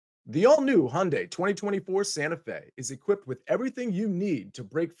The all-new Hyundai 2024 Santa Fe is equipped with everything you need to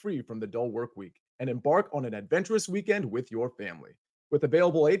break free from the dull work week and embark on an adventurous weekend with your family. With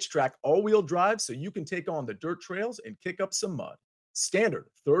available H-Track all-wheel drive so you can take on the dirt trails and kick up some mud. Standard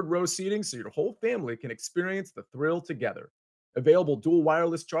third-row seating so your whole family can experience the thrill together. Available dual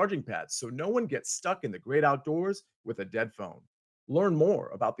wireless charging pads so no one gets stuck in the great outdoors with a dead phone. Learn more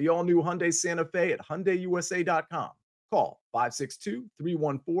about the all-new Hyundai Santa Fe at HyundaiUSA.com. Call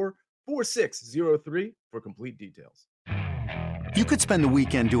 562-314-4603 for complete details. You could spend the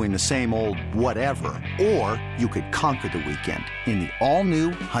weekend doing the same old whatever, or you could conquer the weekend in the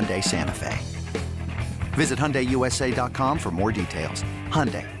all-new Hyundai Santa Fe. Visit HyundaiUSA.com for more details.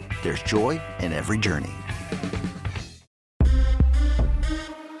 Hyundai, there's joy in every journey.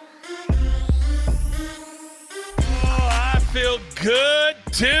 Feel good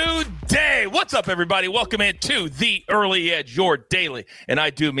today. What's up, everybody? Welcome into The Early Edge, your daily, and I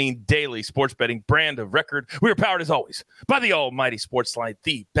do mean daily, sports betting brand of record. We are powered, as always, by the almighty Sportsline,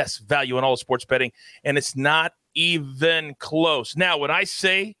 the best value in all sports betting, and it's not even close. Now, when I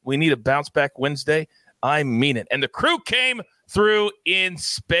say we need a bounce back Wednesday, I mean it. And the crew came through in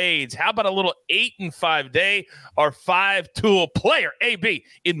spades. How about a little 8-5 day? Our 5-tool player, AB,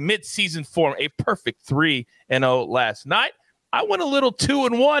 in midseason form, a perfect 3-0 last night. I went a little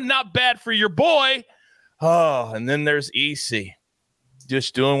 2-1, not bad for your boy. Oh, and then there's EC,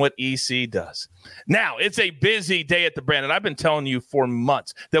 just doing what EC does. Now, it's a busy day at the brand, and I've been telling you for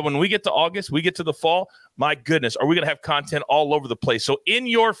months that when we get to August, we get to the fall, my goodness, are we going to have content all over the place? So in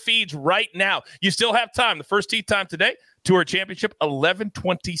your feeds right now, you still have time. The first tee time today, Tour Championship,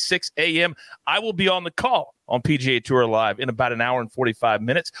 11:26 a.m. I will be on the call on PGA Tour Live in about an hour and 45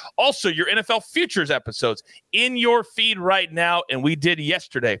 minutes. Also, your NFL Futures episodes in your feed right now. And we did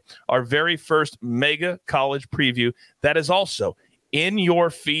yesterday our very first mega college preview. That is also in your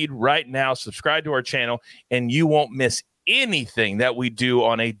feed right now. Subscribe to our channel, and you won't miss anything that we do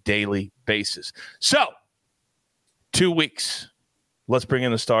on a daily basis. So, 2 weeks. Let's bring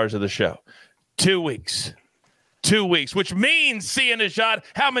in the stars of the show. 2 weeks. 2 weeks, which means, Sia Nejad,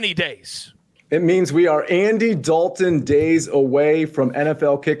 how many days? It means we are Andy Dalton days away from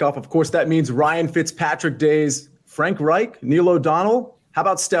NFL kickoff. Of course, that means Ryan Fitzpatrick days, Frank Reich, Neil O'Donnell. How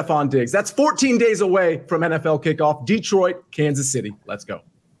about Stephon Diggs? That's 14 days away from NFL kickoff. Detroit, Kansas City. Let's go.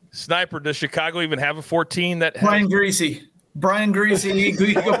 Sniper, does Chicago even have a 14? Brian Griese. We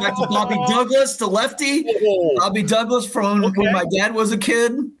could go back to Bobby Douglas, the lefty. Bobby Douglas from when my dad was a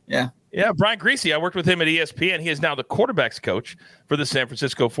kid. Yeah, Brian Griese. I worked with him at ESPN. He is now the quarterbacks coach for the San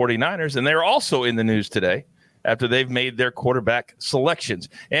Francisco 49ers, and they're also in the news today after they've made their quarterback selections.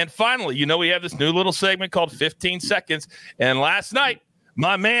 And finally, we have this new little segment called 15 Seconds. And last night,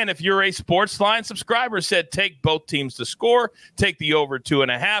 my man, if you're a Sportsline subscriber, said take both teams to score, take the over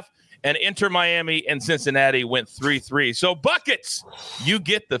 2.5, and Inter Miami and Cincinnati went 3-3. So, Buckets, you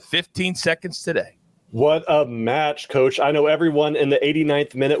get the 15 seconds today. What a match, Coach. I know everyone in the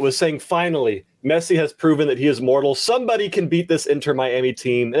 89th minute was saying, finally, Messi has proven that he is mortal. Somebody can beat this Inter Miami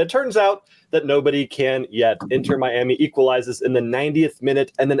team. And it turns out that nobody can yet. Inter Miami equalizes in the 90th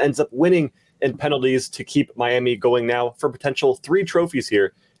minute and then ends up winning in penalties to keep Miami going now for potential 3 trophies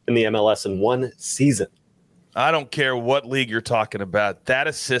here in the MLS in one season. I don't care what league you're talking about. That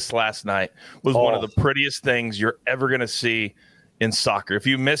assist last night was one of the prettiest things you're ever going to see in soccer. If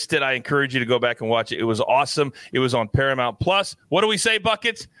you missed it, I encourage you to go back and watch it. It was awesome. It was on Paramount Plus. What do we say,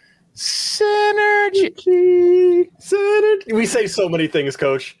 Buckets? Synergy. We say so many things,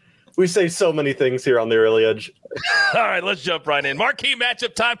 Coach. We say so many things here on the Early Edge. All right, let's jump right in. Marquee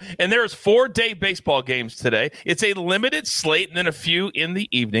matchup time, and there's 4-day baseball games today. It's a limited slate and then a few in the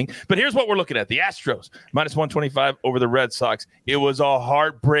evening. But here's what we're looking at. The Astros, -125 over the Red Sox. It was a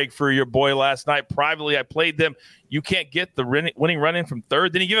heartbreak for your boy last night. Privately, I played them. You can't get the winning run-in from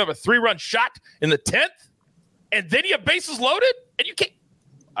third. Then you give up a 3-run shot in the 10th, and then you have bases loaded, and you can't.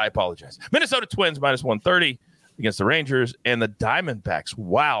 I apologize. Minnesota Twins, -130. Against the Rangers, and the Diamondbacks.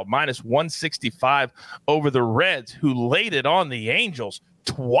 Wow, -165 over the Reds, who laid it on the Angels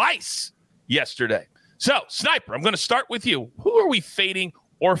twice yesterday. So, Sniper, I'm going to start with you. Who are we fading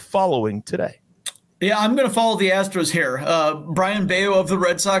or following today? Yeah, I'm going to follow the Astros here. Brian Bayo of the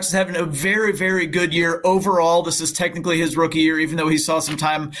Red Sox is having a very, very good year overall. This is technically his rookie year, even though he saw some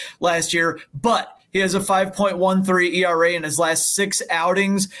time last year. But He has a 5.13 ERA in his last 6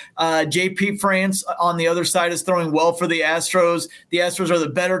 outings. JP France on the other side is throwing well for the Astros. The Astros are the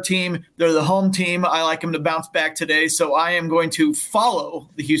better team. They're the home team. I like them to bounce back today, so I am going to follow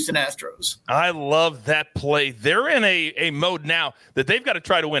the Houston Astros. I love that play. They're in a mode now that they've got to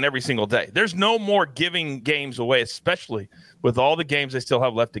try to win every single day. There's no more giving games away, especially with all the games they still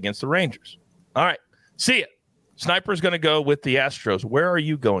have left against the Rangers. All right, see ya. Sniper's going to go with the Astros. Where are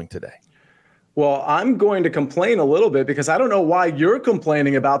you going today? Well, I'm going to complain a little bit because I don't know why you're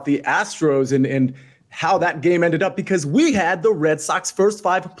complaining about the Astros and how that game ended up, because we had the Red Sox first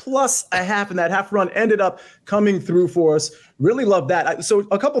 5 plus a half, and that half run ended up coming through for us. Really love that. So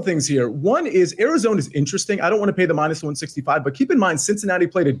a couple things here. One is Arizona is interesting. I don't want to pay the minus 165, but keep in mind Cincinnati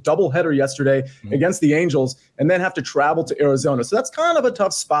played a doubleheader yesterday against the Angels and then have to travel to Arizona. So that's kind of a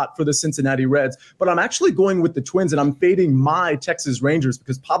tough spot for the Cincinnati Reds. But I'm actually going with the Twins, and I'm fading my Texas Rangers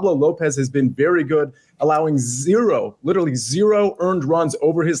because Pablo Lopez has been very good, allowing literally zero earned runs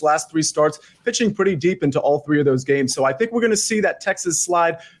over his last 3 starts, pitching pretty deep into all 3 of those games. So I think we're going to see that Texas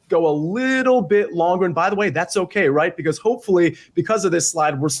slide go a little bit longer. And by the way, that's okay, right? Because hopefully, because of this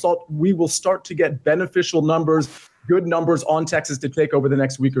slide, we will start to get beneficial numbers, good numbers on Texas to take over the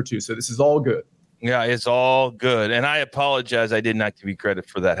next week or two. So this is all good. Yeah, it's all good. And I apologize. I did not give you credit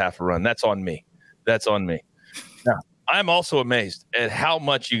for that half a run. That's on me. Now, I'm also amazed at how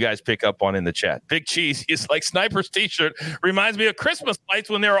much you guys pick up on in the chat. Big Cheese is like Sniper's t-shirt reminds me of Christmas lights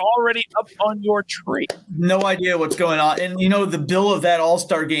when they're already up on your tree. No idea what's going on. And, the bill of that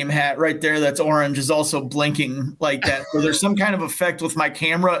All-Star Game hat right there that's orange is also blinking like that. So there's some kind of effect with my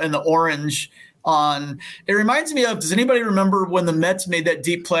camera and the orange on. It reminds me of, does anybody remember when the Mets made that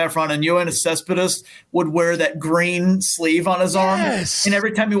deep playoff run and Yoenis Cespedes would wear that green sleeve on his arm? And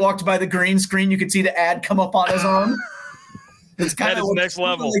every time he walked by the green screen, you could see the ad come up on his arm. It's kind of next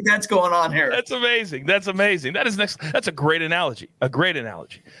level. Like that's going on here. That's amazing. That's a great analogy.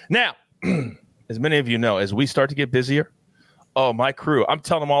 Now, as many of you know, as we start to get busier, my crew, I'm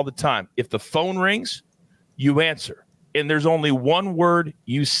telling them all the time, if the phone rings, you answer. And there's only one word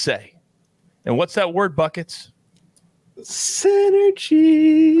you say. And what's that word, Buckets?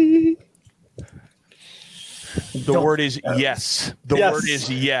 Synergy. The word is yes. The word is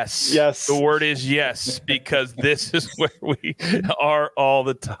yes. Yes. The word is yes, because this is where we are all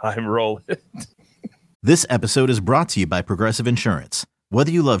the time. Roll it. This episode is brought to you by Progressive Insurance.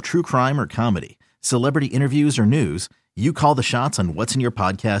 Whether you love true crime or comedy, celebrity interviews or news, you call the shots on what's in your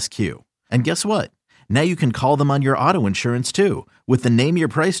podcast queue. And guess what? Now you can call them on your auto insurance too with the Name Your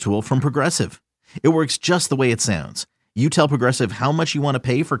Price tool from Progressive. It works just the way it sounds. You tell Progressive how much you want to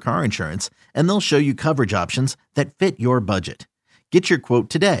pay for car insurance, and they'll show you coverage options that fit your budget. Get your quote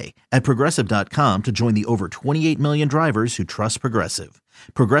today at Progressive.com to join the over 28 million drivers who trust Progressive.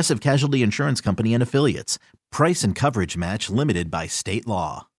 Progressive Casualty Insurance Company and Affiliates. Price and coverage match limited by state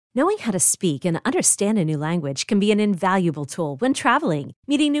law. Knowing how to speak and understand a new language can be an invaluable tool when traveling,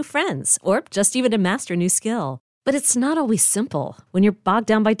 meeting new friends, or just even to master a new skill. But it's not always simple when you're bogged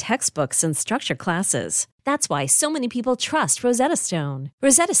down by textbooks and structured classes. That's why so many people trust Rosetta Stone.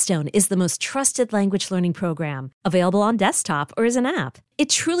 Rosetta Stone is the most trusted language learning program, available on desktop or as an app. It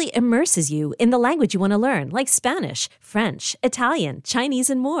truly immerses you in the language you want to learn, like Spanish, French, Italian,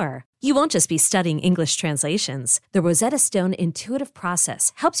 Chinese, and more. You won't just be studying English translations. The Rosetta Stone intuitive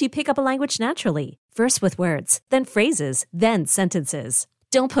process helps you pick up a language naturally, first with words, then phrases, then sentences.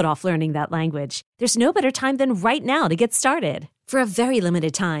 Don't put off learning that language. There's no better time than right now to get started. For a very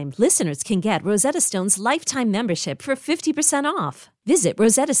limited time, listeners can get Rosetta Stone's lifetime membership for 50% off. Visit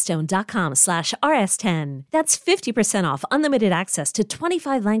rosettastone.com/rs10. That's 50% off unlimited access to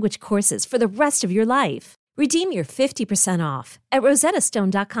 25 language courses for the rest of your life. Redeem your 50% off at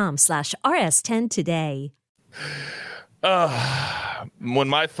rosettastone.com/rs10 today. When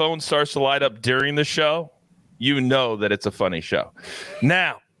my phone starts to light up during the show, you know that it's a funny show.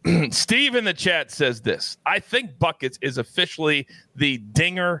 Now, Steve in the chat says this. I think Buckets is officially the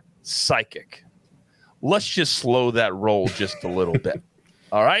Dinger Psychic. Let's just slow that roll just a little bit.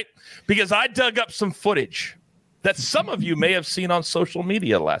 All right? Because I dug up some footage that some of you may have seen on social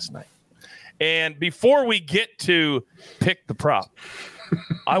media last night. And before we get to pick the prop,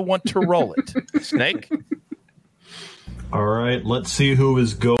 I want to roll it. Snake? All right, let's see who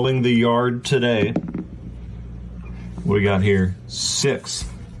is going the yard today. What we got here? 6.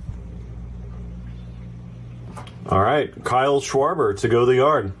 All right, Kyle Schwarber to go the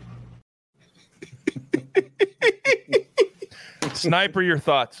yard. Sniper, your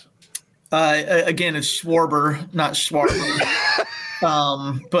thoughts? Again, it's Schwarber, not Schwarber.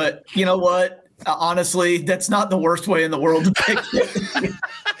 But you know what? Honestly, that's not the worst way in the world to pick it.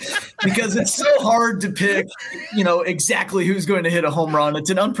 Because it's so hard to pick, exactly who's going to hit a home run. It's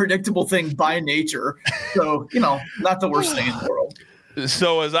an unpredictable thing by nature. So, not the worst thing in the world.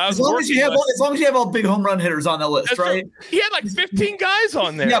 So as long as you have all big home run hitters on the list, right? He had like 15 guys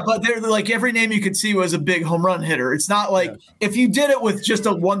on there. Yeah, but they're like every name you could see was a big home run hitter. It's not like if you did it with just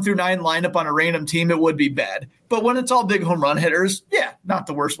a 1 through 9 lineup on a random team, it would be bad. But when it's all big home run hitters, not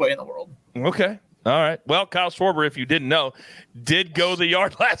the worst way in the world. Okay. All right. Well, Kyle Schwarber, if you didn't know, did go the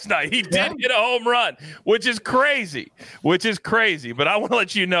yard last night. He did hit a home run, which is crazy. But I want to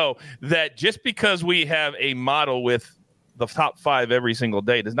let you know that just because we have a model with the top 5 every single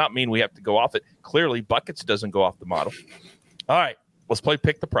day does not mean we have to go off it. Clearly, Buckets doesn't go off the model. All right. Let's play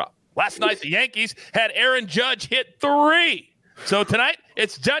Pick the Prop. Last night, the Yankees had Aaron Judge hit 3. So tonight,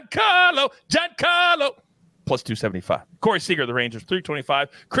 it's Giancarlo. Plus 275. Corey Seager, the Rangers, 325.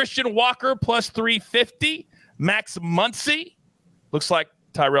 Christian Walker, plus 350. Max Muncy. Looks like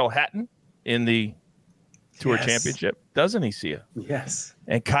Tyrell Hatton in the Tour Championship. Doesn't he, Sia? Yes.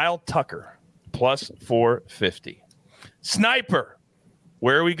 And Kyle Tucker, plus 450. Sniper,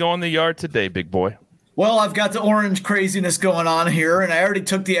 where are we going the yard today, big boy? Well, I've got the orange craziness going on here, and I already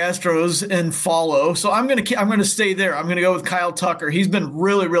took the Astros and follow, so I'm gonna stay there. I'm gonna go with Kyle Tucker. He's been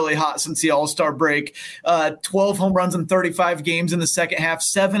really, really hot since the All-Star break. 12 home runs in 35 games in the second half,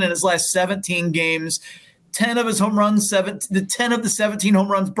 7 in his last 17 games. 10 of his home runs, 10 of the 17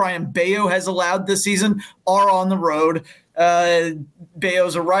 home runs Brian Bayo has allowed this season are on the road.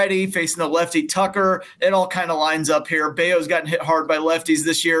 Bayo's a righty facing the lefty Tucker. It all kind of lines up here. Bayo's gotten hit hard by lefties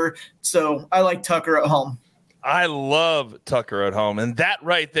this year, so I like Tucker at home. I love Tucker at home, and that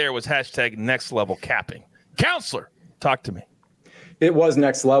right there was hashtag next level capping. Counselor, talk to me. It was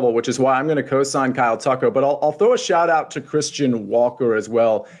next level, which is why I'm going to co-sign Kyle Tucker, but I'll throw a shout out to Christian Walker as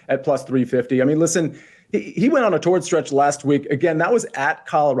well at plus 350. I mean, listen, he went on a torrid stretch last week. Again, that was at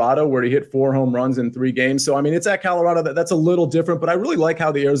Colorado where he hit 4 home runs in 3 games. So, I mean, it's at Colorado. That's a little different, but I really like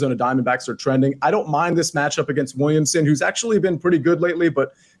how the Arizona Diamondbacks are trending. I don't mind this matchup against Williamson, who's actually been pretty good lately,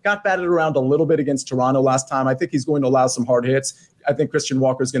 but got batted around a little bit against Toronto last time. I think he's going to allow some hard hits. I think Christian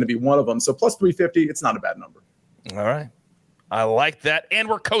Walker is going to be one of them. So plus 350, it's not a bad number. All right. I like that. And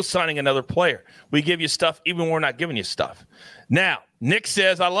we're co-signing another player. We give you stuff even when we're not giving you stuff. Now, Nick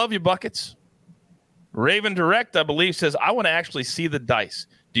says, I love you, Buckets. Raven Direct, I believe, says, I want to actually see the dice.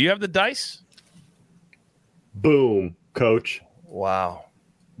 Do you have the dice? Boom, coach. Wow.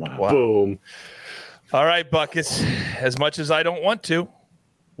 Boom. All right, Buckets. As much as I don't want to,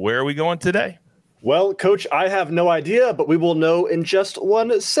 where are we going today? Well, Coach, I have no idea, but we will know in just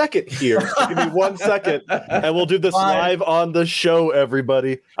 1 second here. So give me 1 second, and we'll do this live on the show,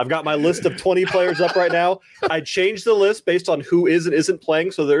 everybody. I've got my list of 20 players up right now. I changed the list based on who is and isn't playing,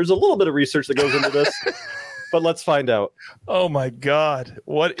 so there's a little bit of research that goes into this. But let's find out. Oh, my God.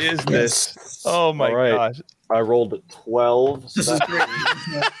 What is this? Oh, my gosh. I rolled 12. This is great.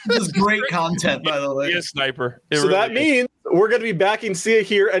 This is great content, by the way. Yes, Sniper. So really that means we're going to be backing Sia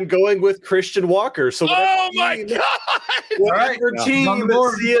here and going with Christian Walker. So my God! Whatever team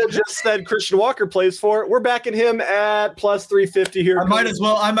that Sia just said Christian Walker plays for, we're backing him at plus 350 here. I might as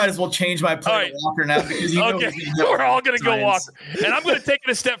well change my play to Walker now because we're all going to go Walker, and I'm going to take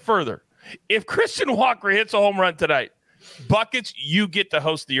it a step further. If Christian Walker hits a home run tonight, Buckets, you get to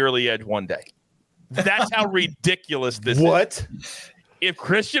host the Early Edge one day. That's how ridiculous this is. What? If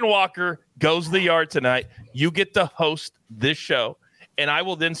Christian Walker goes the yard tonight, you get to host this show, and I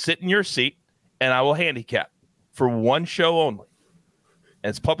will then sit in your seat, and I will handicap for one show only. And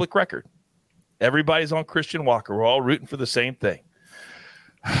it's public record. Everybody's on Christian Walker. We're all rooting for the same thing.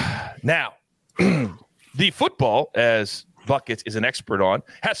 Now, the football, as Buckets is an expert on,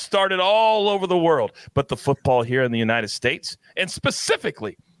 has started all over the world. But the football here in the United States, and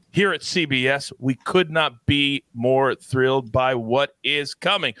specifically here at CBS, we could not be more thrilled by what is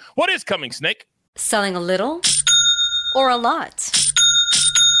coming. What is coming, Snake? Selling a little or a lot?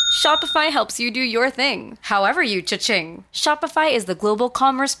 Shopify helps you do your thing, however you cha-ching. Shopify is the global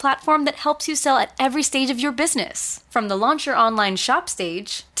commerce platform that helps you sell at every stage of your business. From the launch your online shop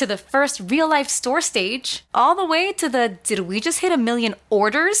stage, to the first real-life store stage, all the way to the did we just hit 1 million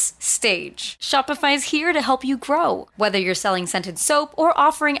orders stage. Shopify is here to help you grow. Whether you're selling scented soap or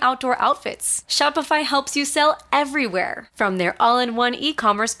offering outdoor outfits, Shopify helps you sell everywhere. From their all-in-one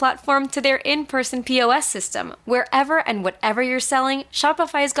e-commerce platform to their in-person POS system, wherever and whatever you're selling,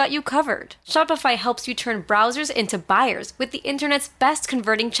 Shopify's got you covered. Shopify helps you turn browsers into buyers with the internet's best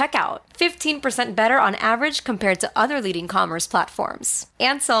converting checkout. 15% better on average compared to other leading commerce platforms.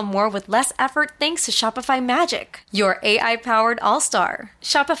 And sell more with less effort thanks to Shopify Magic, your AI-powered all-star.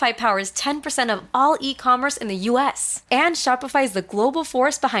 Shopify powers 10% of all e-commerce in the U.S., and Shopify is the global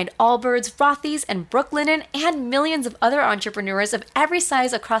force behind Allbirds, Rothy's, and Brooklinen, and millions of other entrepreneurs of every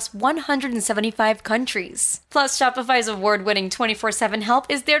size across 175 countries. Plus, Shopify's award-winning 24/7 help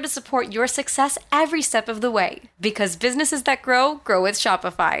is there to support your success every step of the way. Because businesses that grow with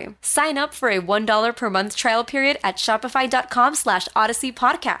Shopify. Sign up for a $1 per month trial period at shopify.com/Odyssey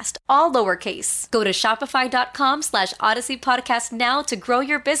Podcast, all lowercase. Go to shopify.com/Odyssey Podcast now to grow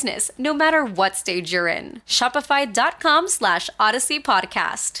your business, no matter what stage you're in. Shopify.com/Odyssey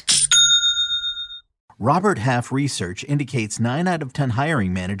Podcast. Robert Half research indicates 9 out of 10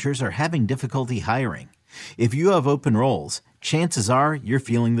 hiring managers are having difficulty hiring. If you have open roles, chances are you're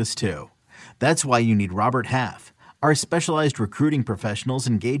feeling this too. That's why you need Robert Half. Our specialized recruiting professionals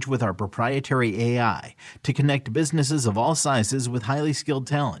engage with our proprietary AI to connect businesses of all sizes with highly skilled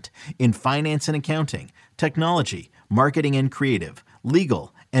talent in finance and accounting, technology, marketing and creative,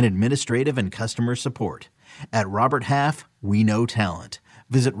 legal, and administrative and customer support. At Robert Half, we know talent.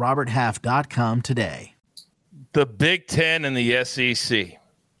 Visit roberthalf.com today. The Big Ten and the SEC.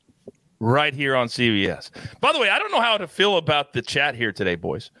 Right here on CBS. By the way, I don't know how to feel about the chat here today,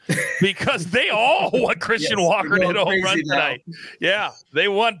 boys, because they all want Christian Walker to hit a home run tonight. Yeah, they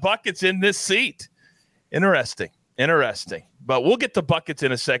want buckets in this seat. Interesting. But we'll get the buckets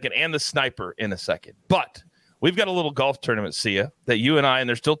in a second and the sniper in a second. But we've got a little golf tournament, Sia, that you and I, and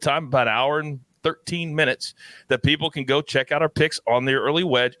there's still time, about an hour and 13 minutes, that people can go check out our picks on the early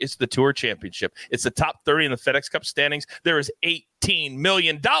wedge. It's the Tour Championship. It's the top 30 in the FedEx Cup standings. There is $18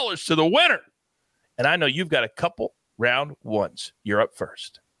 million to the winner. And I know you've got a couple round ones. You're up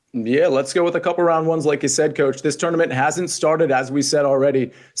first. Yeah, let's go with a couple round ones. Like you said, Coach, this tournament hasn't started, as we said already.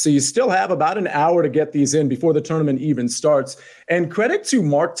 So you still have about an hour to get these in before the tournament even starts. And credit to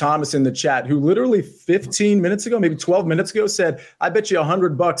Mark Thomas in the chat, who literally 15 minutes ago, maybe 12 minutes ago, said, I bet you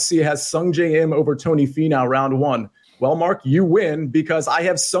 $100 Sia has Sung J M over Tony Finau round one. Well, Mark, you win, because I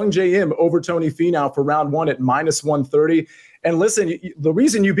have Sung J M over Tony Finau for round one at -130. And listen, the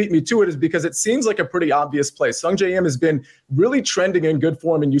reason you beat me to it is because it seems like a pretty obvious play. Sung J M has been really trending in good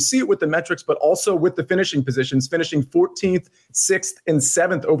form, and you see it with the metrics, but also with the finishing positions, finishing 14th, 6th, and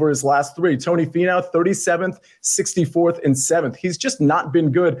 7th over his last three. Tony Finau, 37th, 64th, and 7th. He's just not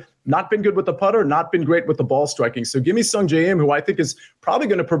been good. Not been good with the putter, not been great with the ball striking. So give me Sung J M, who I think is probably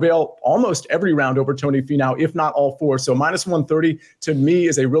going to prevail almost every round over Tony Finau, if not all four. So -130 to me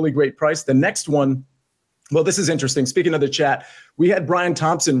is a really great price. The next one, well, this is interesting. Speaking of the chat, we had Brian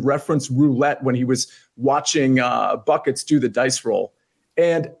Thompson reference roulette when he was watching Buckets do the dice roll.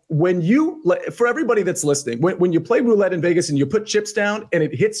 And when you, for everybody that's listening, when you play roulette in Vegas and you put chips down and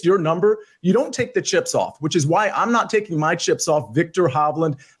it hits your number, you don't take the chips off, which is why I'm not taking my chips off Victor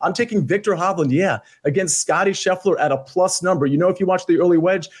Hovland. I'm taking Victor Hovland, against Scotty Scheffler at a plus number. You know, if you watch the early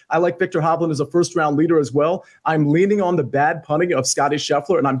wedge, I like Victor Hovland as a first-round leader as well. I'm leaning on the bad putting of Scotty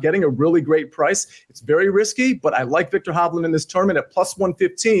Scheffler, and I'm getting a really great price. It's very risky, but I like Victor Hovland in this tournament at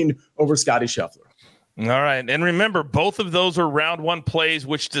 +115 over Scotty Scheffler. All right. And remember, both of those are round one plays,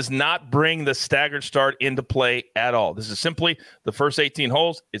 which does not bring the staggered start into play at all. This is simply the first 18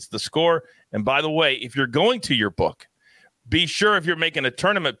 holes. It's the score. And by the way, if you're going to your book, be sure if you're making a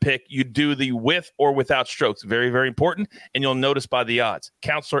tournament pick, you do the with or without strokes. Very, very important. And you'll notice by the odds.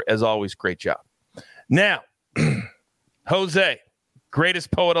 Counselor, as always, great job. Now, Jose,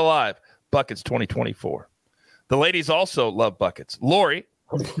 greatest poet alive, Buckets 2024. The ladies also love buckets. Lori,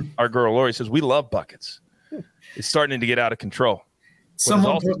 our girl Lori, says we love buckets. It's starting to get out of control.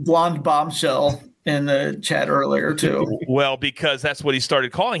 Someone put blonde bombshell in the chat earlier too. Well, because that's what he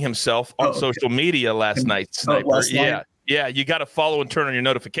started calling himself on social media last night. Sniper. Yeah. You got to follow and turn on your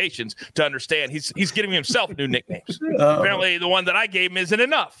notifications to understand. He's giving himself new nicknames. Apparently, the one that I gave him isn't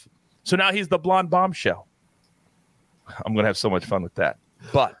enough. So now he's the blonde bombshell. I'm going to have so much fun with that.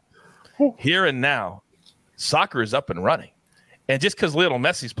 But here and now, soccer is up and running. And just because Lionel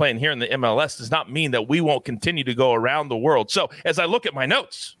Messi's playing here in the MLS does not mean that we won't continue to go around the world. So as I look at my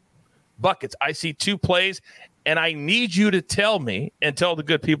notes, Buckets, I see two plays, and I need you to tell me and tell the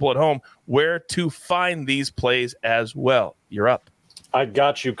good people at home where to find these plays as well. You're up. I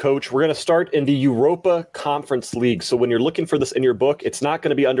got you, Coach. We're going to start in the Europa Conference League. So when you're looking for this in your book, it's not going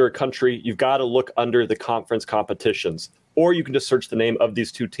to be under a country. You've got to look under the conference competitions. Or you can just search the name of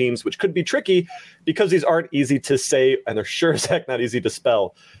these two teams, which could be tricky because these aren't easy to say, and they're sure as heck not easy to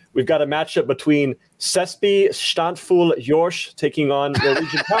spell. We've got a matchup between Sespi Standful Jorsch taking on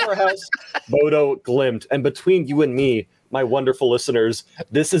Norwegian powerhouse Bodo Glimt. And between you and me, my wonderful listeners,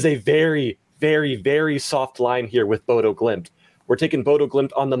 this is a very, very, very soft line here with Bodo Glimt. We're taking Bodo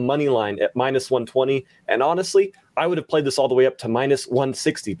Glimt on the money line at -120. And honestly, I would have played this all the way up to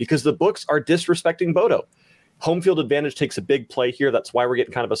 -160 because the books are disrespecting Bodo. Home field advantage takes a big play here. That's why we're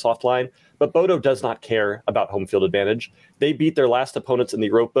getting kind of a soft line. But Bodo does not care about home field advantage. They beat their last opponents in the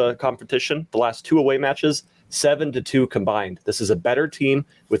Europa competition, the last 2 away matches, 7-2 combined. This is a better team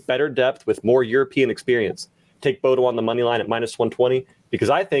with better depth, with more European experience. Take Bodo on the money line at -120 because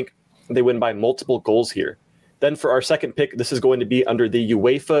I think they win by multiple goals here. Then for our second pick, this is going to be under the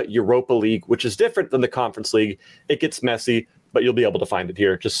UEFA Europa League, which is different than the Conference League. It gets messy, but you'll be able to find it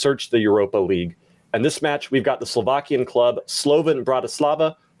here. Just search the Europa League. And this match, we've got the Slovakian club Slovan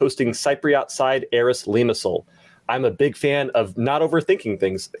Bratislava hosting Cypriot side Aris Limassol. I'm a big fan of not overthinking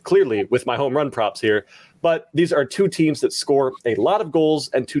things, clearly, with my home run props here. But these are 2 teams that score a lot of goals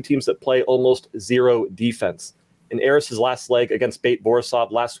and 2 teams that play almost zero defense. In Aris's last leg against Bate Borisov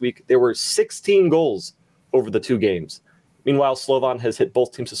last week, there were 16 goals over the 2 games. Meanwhile, Slovan has hit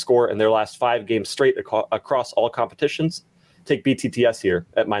both teams to score in their last 5 games straight across all competitions. Take BTTS here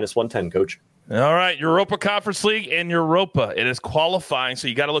at -110, Coach. All right, Europa Conference League and Europa. It is qualifying, so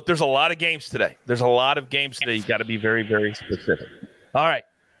you got to look. There's a lot of games today. You got to be very, very specific. All right,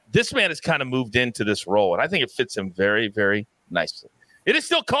 this man has kind of moved into this role, and I think it fits him very, very nicely. It is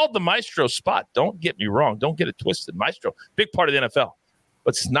still called the Maestro spot. Don't get me wrong. Don't get it twisted. Maestro, big part of the NFL.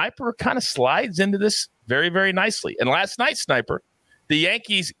 But Sniper kind of slides into this very, very nicely. And last night, Sniper, the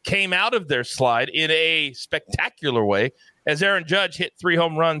Yankees came out of their slide in a spectacular way as Aaron Judge hit 3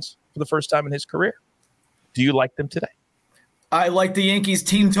 home runs for the first time in his career. Do you like them today? I like the Yankees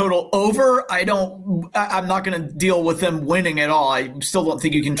team total over. I'm not going to deal with them winning at all. I still don't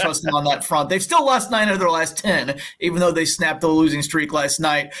think you can trust them on that front. They've still lost 9 out of their last 10, even though they snapped the losing streak last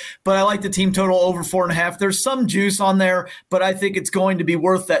night. But I like the team total over 4.5. There's some juice on there, but I think it's going to be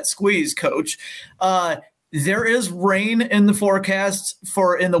worth that squeeze, Coach. There is rain in the forecast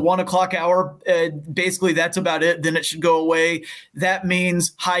in the 1 o'clock hour. Basically, that's about it. Then it should go away. That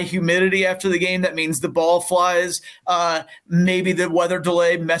means high humidity after the game. That means the ball flies. Maybe the weather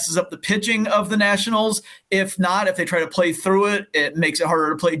delay messes up the pitching of the Nationals. If not, if they try to play through it, it makes it harder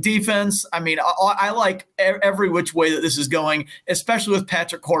to play defense. I mean, I like every which way that this is going, especially with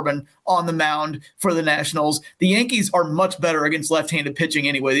Patrick Corbin on the mound for the Nationals. The Yankees are much better against left-handed pitching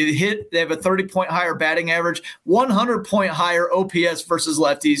anyway. They have a 30-point higher batting average, 100-point higher OPS versus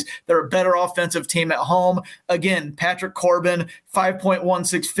lefties. They're a better offensive team at home. Again, Patrick Corbin,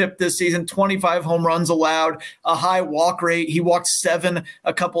 5.16 FIP this season, 25 home runs allowed, a high walk rate. He walked 7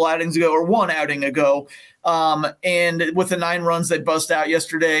 a couple outings ago, or 1 outing ago. And with the 9 runs they bust out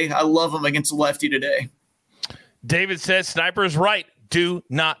yesterday, I love them against a lefty today. David says, Sniper is right. Do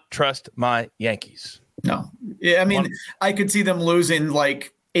not trust my Yankees. No. Yeah, I mean, I could see them losing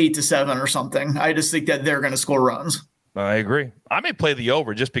like 8-7 or something. I just think that they're going to score runs. I agree. I may play the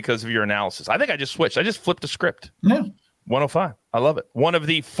over just because of your analysis. I think I just switched. I just flipped the script. Yeah. 105. I love it. One of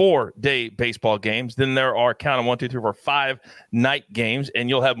the 4-day baseball games. Then there are, count them, 1, 2, 3, 4, 5 night games, and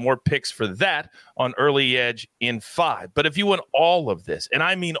you'll have more picks for that on Early Edge in 5. But if you want all of this, and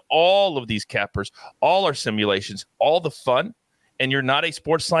I mean all of these cappers, all our simulations, all the fun, and you're not a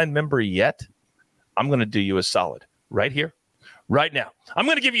Sportsline member yet, I'm going to do you a solid right here, right now. I'm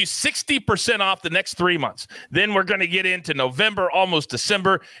going to give you 60% off the next 3 months. Then we're going to get into November, almost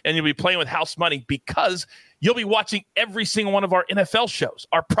December, and you'll be playing with house money because you'll be watching every single one of our NFL shows,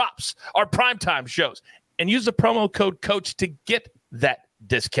 our props, our primetime shows, and use the promo code COACH to get that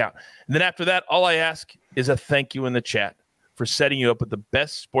discount. And then after that, all I ask is a thank you in the chat for setting you up with the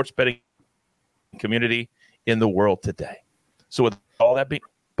best sports betting community in the world today. So with all that being,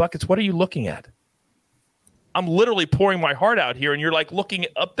 Buckets, what are you looking at? I'm literally pouring my heart out here, and you're like looking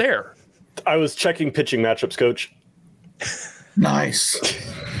up there. I was checking pitching matchups, Coach. Nice.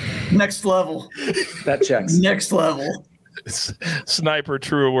 Next level. That checks. Next level. Sniper,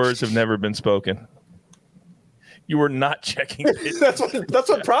 truer words have never been spoken. You were not checking. That's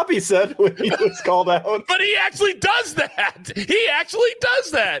what Proppy said when he was called out. But he actually does that. He actually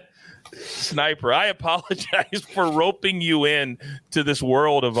does that. Sniper, I apologize for roping you in to this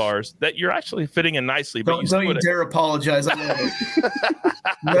world of ours that you're actually fitting in nicely. But don't you dare apologize. I love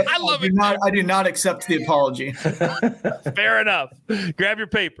it. I love it. I do not accept the apology. Fair enough. Grab your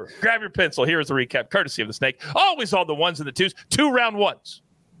paper. Grab your pencil. Here's the recap, courtesy of the Snake. Always on the 1s and the 2s. 2 round 1s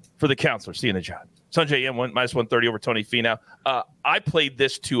for the counselor. See you in the job. Sanjay M, -130 over Tony Finau. I played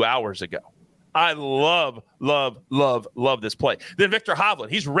this 2 hours ago. I love this play. Then Victor Hovland,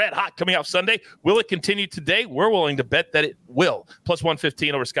 he's red hot coming out Sunday. Will it continue today? We're willing to bet that it will. Plus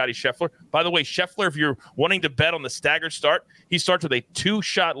 115 over Scotty Scheffler. By the way, Scheffler, if you're wanting to bet on the staggered start, he starts with a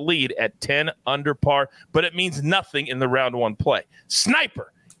 2-shot lead at 10 under par, but it means nothing in the round 1 play.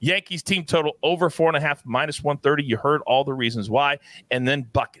 Sniper, Yankees team total over 4.5, minus 130. You heard all the reasons why. And then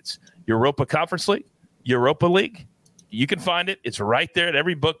buckets. Europa Conference League, Europa League. You can find it. It's right there at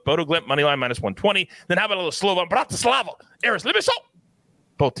every book. Bodo Glimt, moneyline, minus 120. Then how about a little Slovan Bratislava? Eris Limassol.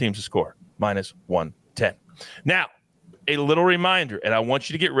 Both teams to score, minus 110. Now, a little reminder, and I want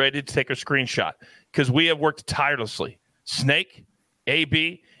you to get ready to take a screenshot because we have worked tirelessly. Snake,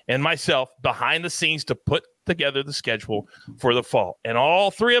 AB, and myself behind the scenes to put together the schedule for the fall. And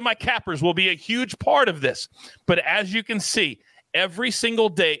all 3 of my cappers will be a huge part of this. But as you can see, every single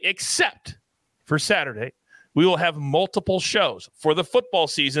day except for Saturday, we will have multiple shows. For the football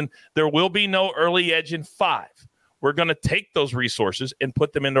season, there will be no early edge in 5. We're going to take those resources and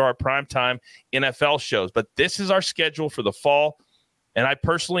put them into our primetime NFL shows. But this is our schedule for the fall, and I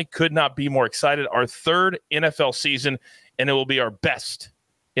personally could not be more excited. Our 3rd NFL season, and it will be our best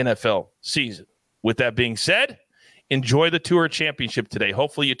NFL season. With that being said, enjoy the Tour Championship today.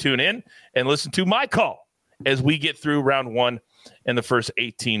 Hopefully you tune in and listen to my call as we get through round 1 and the first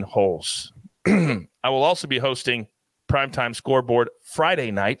 18 holes. I will also be hosting Primetime Scoreboard Friday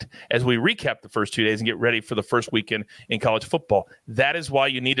night as we recap the first 2 days and get ready for the first weekend in college football. That is why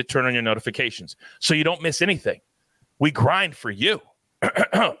you need to turn on your notifications so you don't miss anything. We grind for you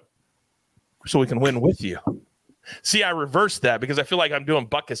so we can win with you. See, I reversed that because I feel like I'm doing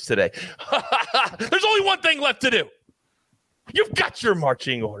buckets today. There's only one thing left to do. You've got your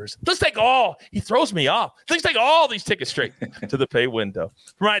marching orders. Let's take all. He throws me off. Let's take all these tickets straight to the pay window.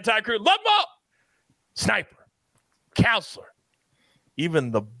 For my entire crew, love them all. Sniper, Counselor,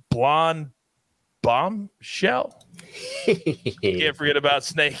 even the blonde bombshell. Can't forget about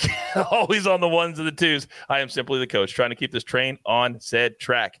Snake. Always on the 1s and the 2s. I am simply the coach, trying to keep this train on said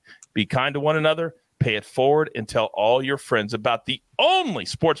track. Be kind to one another. Pay it forward and tell all your friends about the only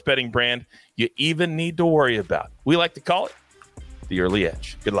sports betting brand you even need to worry about. We like to call it the Early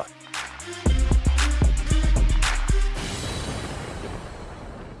Edge. Good luck.